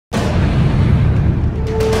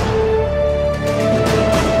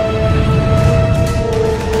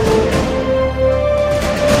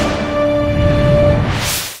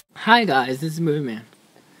Hi guys, this is MovieMan,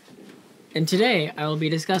 and today I will be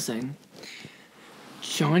discussing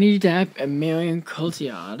Johnny Depp and Marion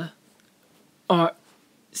Cotillard are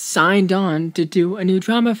signed on to do a new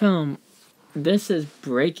drama film. This is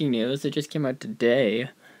breaking news. It just came out today.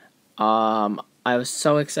 I was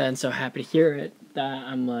so excited and so happy to hear it that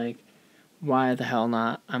I'm like, why the hell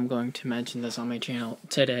not? I'm going to mention this on my channel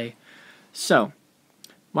today. So,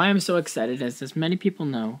 why I'm so excited is, as many people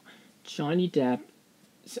know, Johnny Depp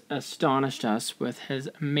astonished us with his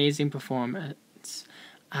amazing performance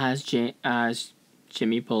as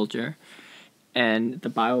Jimmy Bulger in the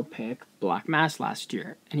biopic Black Mass last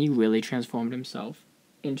year, and he really transformed himself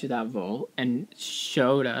into that role and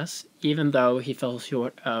showed us, even though he fell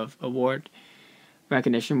short of award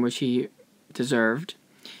recognition, which he deserved,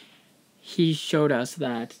 he showed us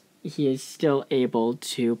that he is still able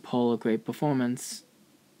to pull a great performance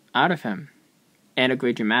out of him, and a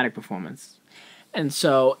great dramatic performance. And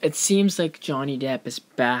so it seems like Johnny Depp is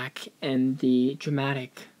back in the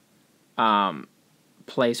dramatic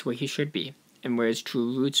place where he should be and where his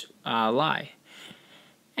true roots lie.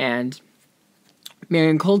 And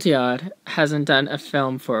Marion Cotillard hasn't done a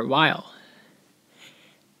film for a while.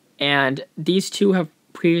 And these two have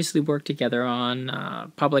previously worked together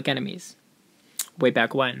on Public Enemies, way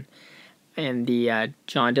back when, in the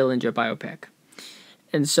John Dillinger biopic.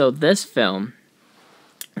 And so this film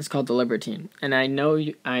is called The Libertine, and I know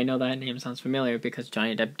that name sounds familiar because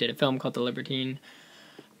Johnny Depp did a film called The Libertine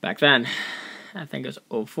back then. I think it was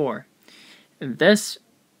 2004. In this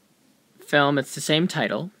film, it's the same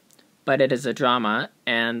title, but it is a drama,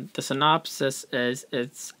 and the synopsis is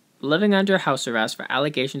it's living under house arrest for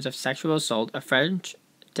allegations of sexual assault. A French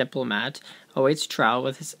diplomat awaits trial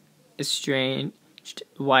with his estranged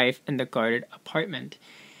wife in the guarded apartment.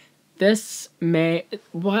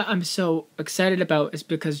 What I'm so excited about is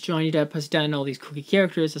because Johnny Depp has done all these kooky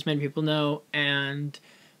characters, as many people know, and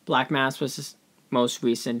Black Mass was his most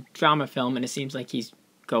recent drama film, and it seems like he's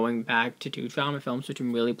going back to do drama films, which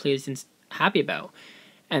I'm really pleased and happy about.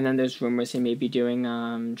 And then there's rumors he may be doing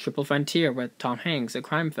Triple Frontier with Tom Hanks, a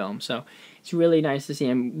crime film, so it's really nice to see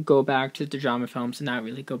him go back to the drama films and not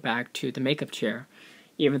really go back to the makeup chair,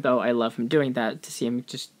 even though I love him doing that, to see him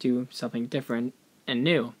just do something different and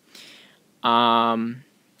new.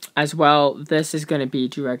 As well, this is going to be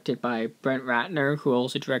directed by Brent Ratner, who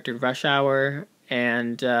also directed Rush Hour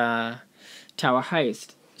and Tower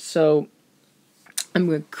Heist. So,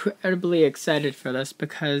 I'm incredibly excited for this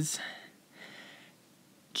because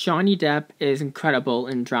Johnny Depp is incredible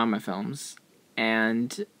in drama films,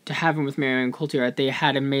 and to have him with Marion Cotillard, they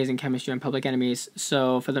had amazing chemistry in Public Enemies,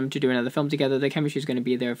 so for them to do another film together, the chemistry is going to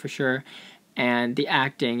be there for sure, and the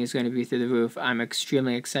acting is going to be through the roof. I'm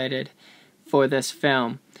extremely excited for this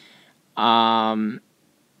film.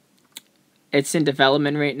 It's in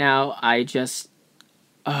development right now. I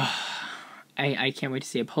can't wait to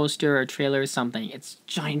see a poster or a trailer or something. It's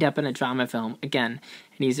Johnny Depp in a drama film again,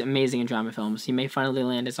 and he's amazing in drama films. He may finally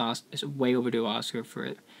land his way overdue Oscar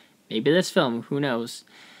for maybe this film. Who knows?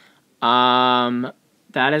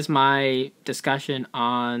 That is my discussion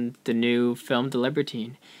on the new film, The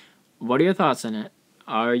Libertine. What are your thoughts on it?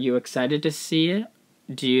 Are you excited to see it?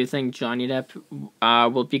 Do you think Johnny Depp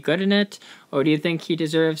will be good in it? Or do you think he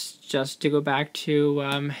deserves just to go back to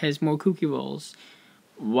his more kooky roles?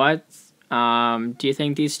 Do you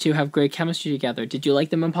think these two have great chemistry together? Did you like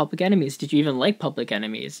them in Public Enemies? Did you even like Public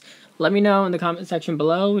Enemies? Let me know in the comment section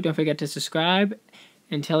below. Don't forget to subscribe.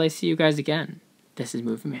 Until I see you guys again, this is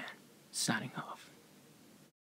MovieMan, signing off.